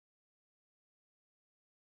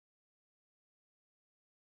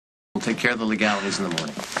We'll take care of the legalities in the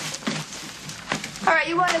morning. All right,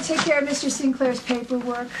 you want to take care of Mr. Sinclair's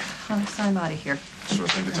paperwork? I'm out of here. Sure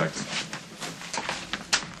thing, Detective.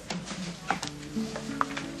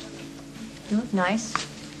 You look nice.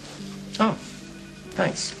 Oh,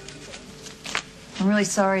 thanks. I'm really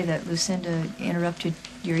sorry that Lucinda interrupted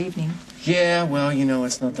your evening. Yeah, well, you know,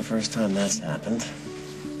 it's not the first time that's happened.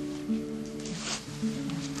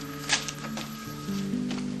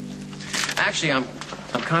 Actually, I'm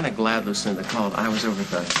kind of glad Lucinda called. I was over at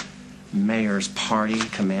the mayor's party,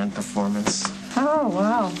 command performance. Oh,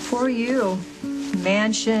 wow. Poor you.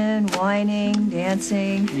 Mansion, whining,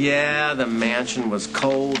 dancing. Yeah, the mansion was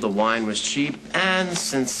cold, the wine was cheap, and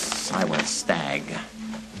since I went stag.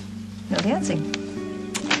 No dancing.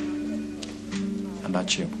 How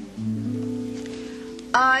about you?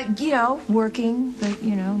 You know, working, but,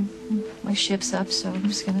 you know, my ship's up, so I'm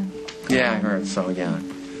just gonna go Yeah, I home. heard, so yeah.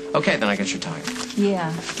 Okay, then I guess you're tired. Yeah,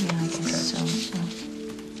 I guess so.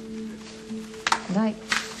 Good night.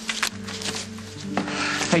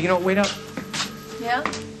 Hey, you know, wait up. Yeah?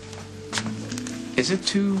 Is it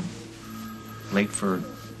too late for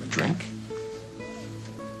a drink?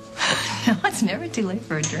 No, it's never too late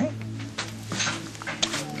for a drink.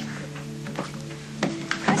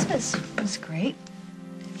 Christmas was great.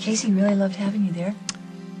 Casey really loved having you there.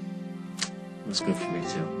 It was good for me,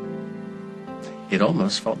 too. It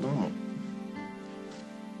almost felt normal.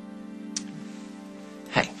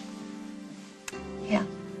 Hey. Yeah.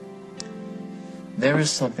 There is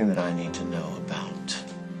something that I need to know about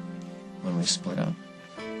when we split up.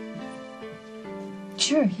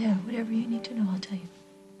 Sure, yeah. Whatever you need to know, I'll tell you.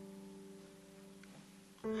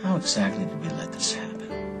 How exactly did we let this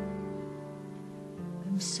happen?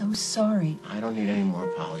 I'm so sorry. I don't need any more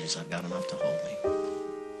apologies. I've got enough to hold me.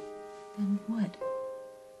 Then what?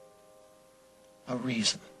 A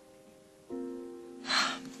reason.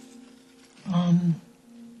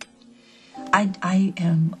 I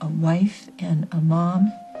am a wife and a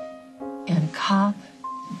mom and a cop.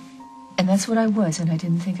 And that's what I was, and I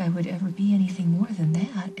didn't think I would ever be anything more than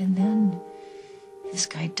that. And then this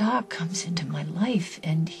guy Doc comes into my life,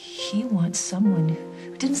 and he wants someone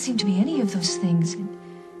who didn't seem to be any of those things. And...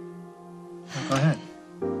 Well, go ahead.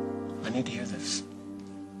 I need to hear this.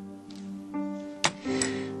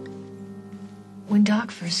 When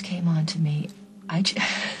Doc first came on to me, I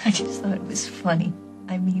just thought it was funny.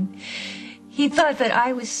 I mean, he thought that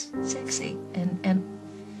I was sexy, and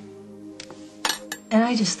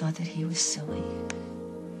I just thought that he was silly.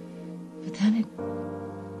 But then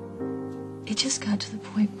it just got to the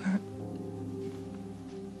point where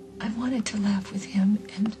I wanted to laugh with him,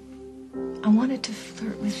 and I wanted to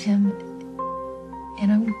flirt with him,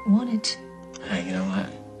 and I wanted to... Hey, you know what?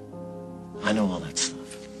 I know all that stuff.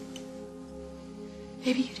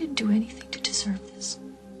 Maybe you didn't do anything to deserve this.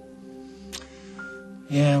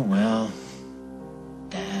 Yeah, well,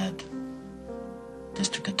 Dad,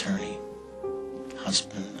 district attorney,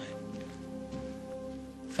 husband.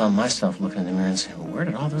 I found myself looking in the mirror and saying, well, where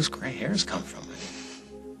did all those gray hairs come from?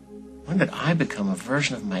 When did I become a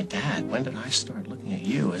version of my dad? When did I start looking at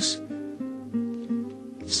you as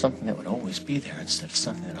something that would always be there instead of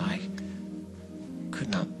something that I could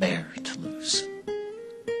not bear to lose?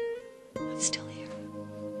 I'm still here.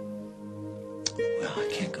 Well, I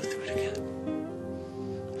can't go through it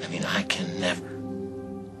again. I mean, I can never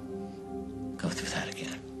go through that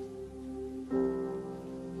again.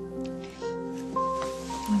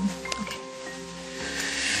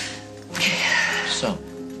 Okay. So,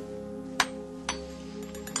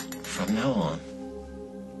 from now on,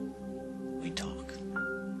 we talk.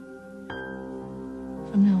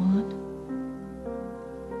 From now on?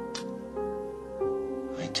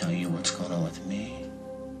 I tell you what's going on with me.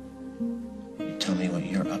 You tell me what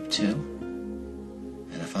you're up to.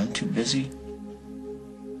 And if I'm too busy,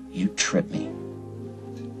 you trip me.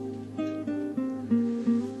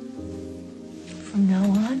 From now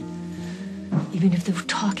on, even if the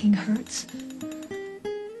talking hurts,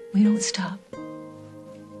 we don't stop.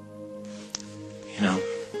 You know,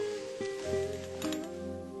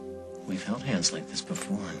 we've held hands like this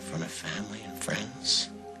before in front of family and friends.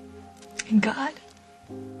 And God?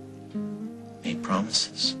 Made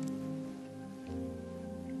promises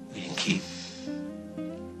we didn't keep.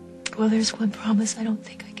 Well, there's one promise I don't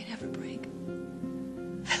think I